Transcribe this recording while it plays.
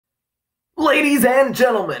Ladies and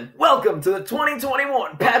gentlemen, welcome to the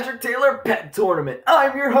 2021 Patrick Taylor Pet Tournament.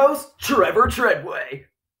 I'm your host, Trevor Treadway.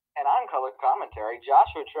 And I'm color commentary,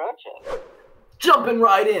 Joshua Trevor. Jumping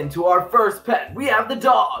right into our first pet, we have the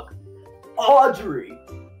dog, Audrey.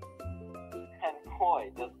 And boy,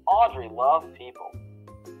 does Audrey love people.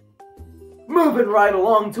 Moving right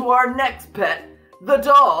along to our next pet, the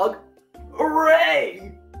dog,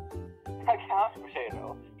 Ray. A couch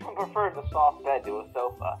potato who prefers a soft bed to a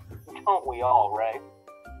sofa. Don't we all, Ray?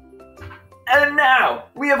 And now,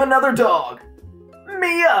 we have another dog,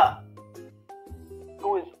 Mia.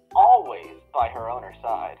 Who is always by her owner's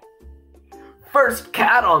side. First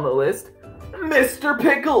cat on the list, Mr.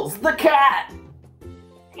 Pickles, the cat.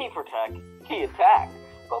 He protects, he attacks,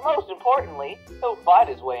 but most importantly, he'll fight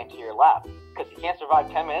his way into your lap, because he can't survive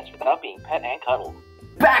 10 minutes without being pet and cuddled.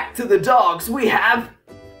 Back to the dogs, we have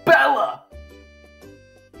Bella.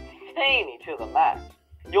 Zany to the max.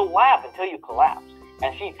 You'll laugh until you collapse,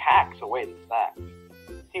 and she hacks away the snacks.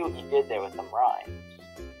 See what you did there with them rhymes.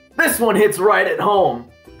 This one hits right at home.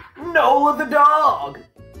 Nola the dog.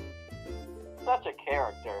 Such a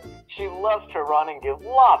character. She loves to run and give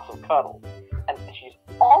lots of cuddles. And she's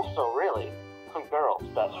also really a girl's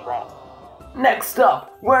best friend. Next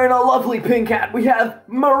up, wearing a lovely pink hat, we have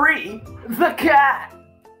Marie the cat.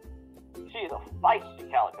 She is a feisty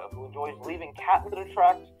calico who enjoys leaving cat-litter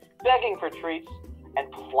tracks, begging for treats, and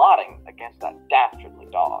plotting against that dastardly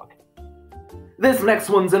dog. This next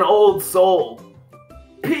one's an old soul.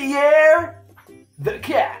 Pierre the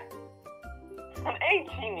cat. An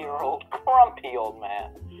 18-year-old grumpy old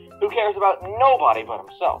man who cares about nobody but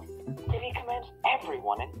himself, yet he commands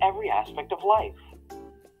everyone in every aspect of life.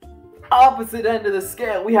 Opposite end of the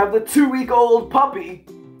scale, we have the 2-week-old puppy,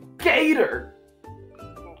 Gator.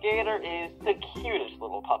 Gator is the cutest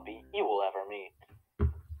little puppy you will ever meet.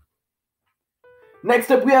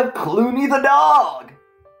 Next up, we have Clooney the dog.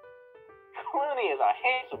 Clooney is a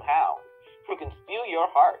handsome hound who can steal your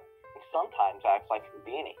heart and sometimes acts like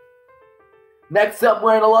Houdini. Next up,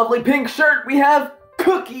 wearing a lovely pink shirt, we have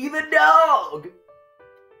Cookie the dog.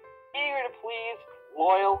 Eager to please,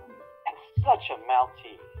 loyal, and such a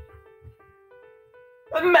Maltese.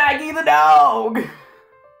 Maggie the dog.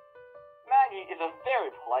 Maggie is a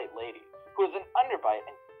very polite lady who is an underbite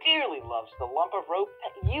and dearly loves the lump of rope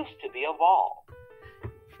that used to be a ball.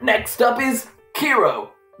 Next up is Kiro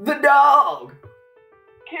the dog.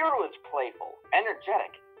 Kiro is playful,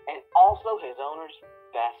 energetic, and also his owner's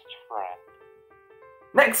best friend.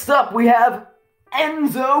 Next up, we have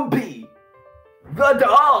Enzo B, the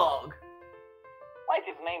dog. Like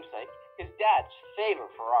his namesake, his dad's favorite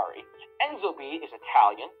Ferrari, Enzo B is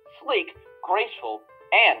Italian, sleek, graceful,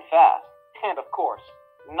 and fast. And of course,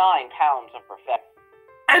 9 pounds of perfection.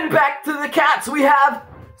 And back to the cats, we have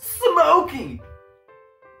Smokey,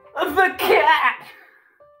 the cat.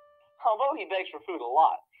 Although he begs for food a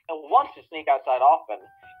lot and wants to sneak outside often,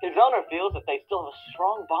 his owner feels that they still have a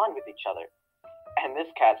strong bond with each other. And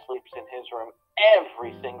this cat sleeps in his room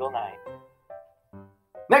every single night.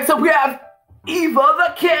 Next up, we have Eva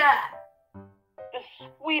the cat. The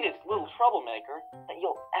sweetest little troublemaker that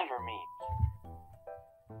you'll ever meet.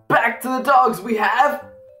 Back to the dogs, we have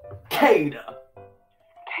Kada.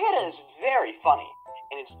 Kada is very funny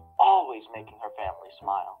and is always making her family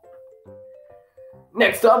smile.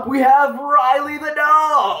 Next up, we have Riley the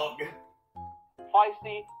dog.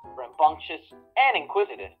 Feisty, rambunctious, and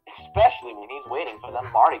inquisitive, especially when he's waiting for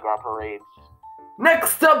them Mardi Gras parades.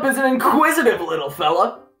 Next up is an inquisitive little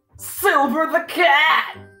fella, Silver the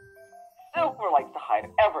cat. Silver likes to hide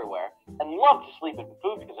everywhere and loves to sleep in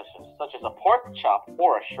food positions such as a pork chop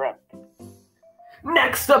or a shrimp.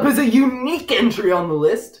 Next up is a unique entry on the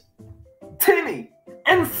list, Timmy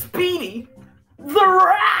and Speedy the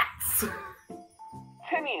rats.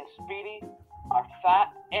 Timmy and Speedy are fat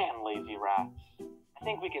and lazy rats. I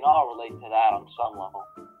think we can all relate to that on some level.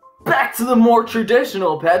 Back to the more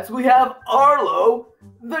traditional pets, we have Arlo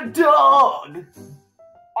the dog.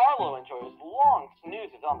 Arlo enjoys long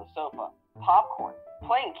snoozes on the sofa, popcorn,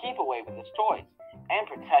 playing keep away with his toys, and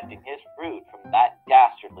protecting his brood from that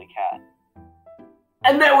dastardly cat.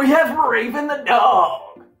 And then we have Raven the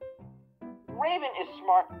dog. Raven is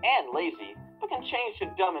smart and lazy, but can change to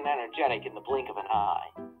dumb and energetic in the blink of an eye.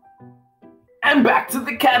 And back to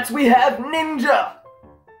the cats, we have Ninja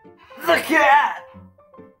the cat.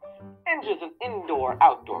 Ninja's an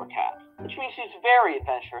indoor-outdoor cat, which means she's very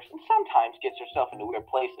adventurous and sometimes gets herself into weird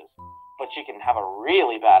places. But she can have a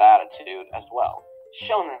really bad attitude as well,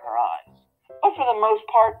 shown in her eyes. But for the most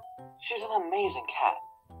part, she's an amazing cat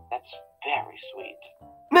that's very sweet.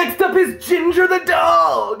 Next up is Ginger the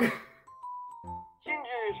dog.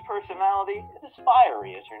 Ginger's personality is as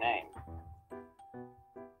fiery as her name.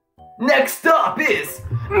 Next up is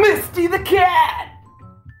Misty the cat.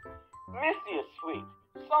 Misty is sweet,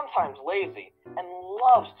 sometimes lazy, and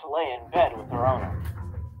loves to lay in bed with her owner.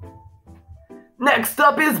 Next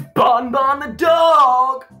up is Bon Bon the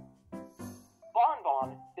dog. Bon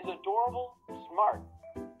Bon is adorable, smart,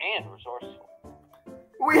 and resourceful.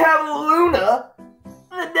 We have Luna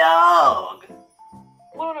the dog.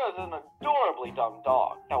 Luna is an adorably dumb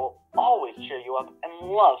dog that will always cheer you up and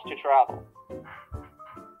loves to travel.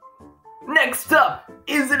 Next up,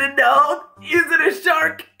 is it a dog? Is it a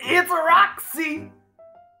shark? It's Roxy.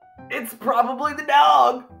 It's probably the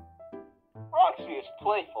dog. Roxy is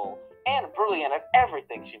playful and brilliant at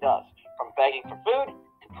everything she does, from begging for food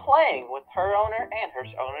to playing with her owner and her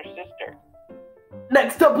owner's sister.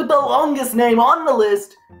 Next up with the longest name on the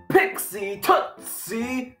list, Pixie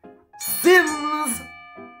Tootsie Sims.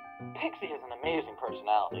 Pixie has an amazing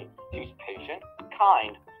personality. She's patient,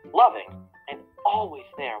 kind, loving, and always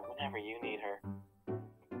there whenever you need her.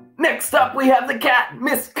 Next up we have the cat,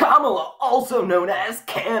 Miss Kamala, also known as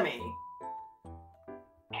Cammy.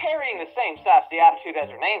 Carrying the same sassy attitude as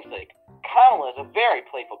her namesake, Kamala is a very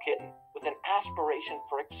playful kitten with an aspiration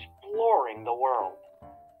for exploring the world.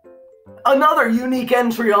 Another unique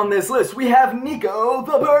entry on this list, we have Nico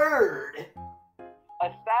the bird. A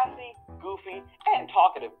sassy, goofy, and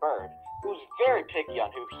talkative bird who's very picky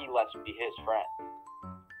on who he lets be his friend.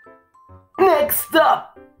 Next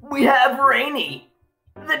up, we have Rainy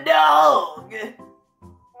the dog.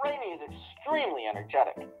 Rainy is extremely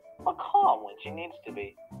energetic, but calm when she needs to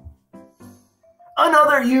be.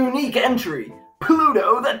 Another unique entry,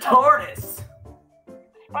 Pluto the tortoise.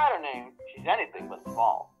 Despite her name, she's anything but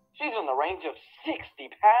small. She's in the range of 60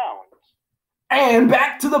 pounds. And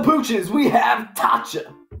back to the pooches, we have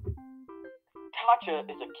Tatcha. Tatcha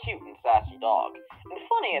is a cute and sassy dog, and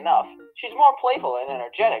funny enough, she's more playful and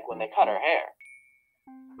energetic when they cut her hair.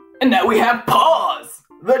 And now we have Paws,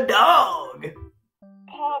 the dog.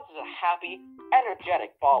 Paws is a happy,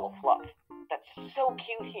 energetic ball of fluff that's so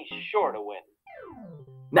cute he's sure to win.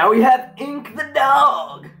 Now we have Ink the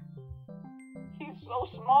dog. He's so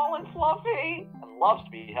small and fluffy and loves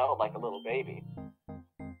to be held like a little baby.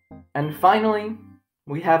 And finally,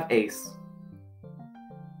 we have Ace,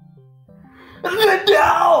 the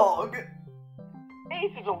dog.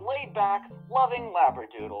 Ace is a laid-back, loving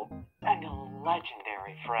labradoodle and a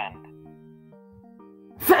legendary friend.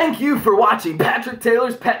 Thank you for watching Patrick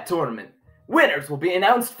Taylor's Pet Tournament. Winners will be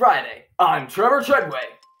announced Friday. I'm Trevor Treadway.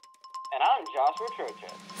 And I'm Joshua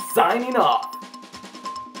Trevor. Signing off.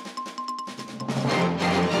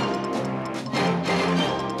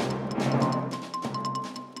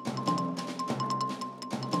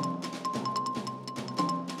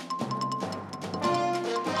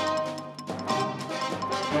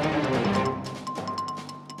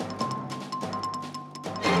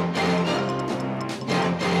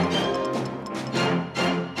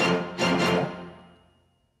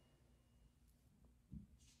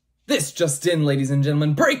 This just in, ladies and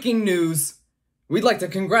gentlemen, breaking news! We'd like to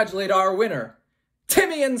congratulate our winner,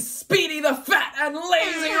 Timmy and Speedy the Fat and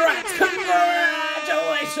Lazy Rat!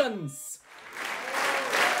 Congratulations!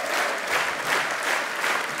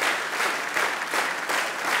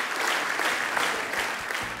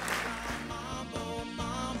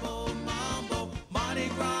 Mardi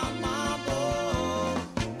Gras, mambo.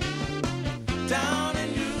 Down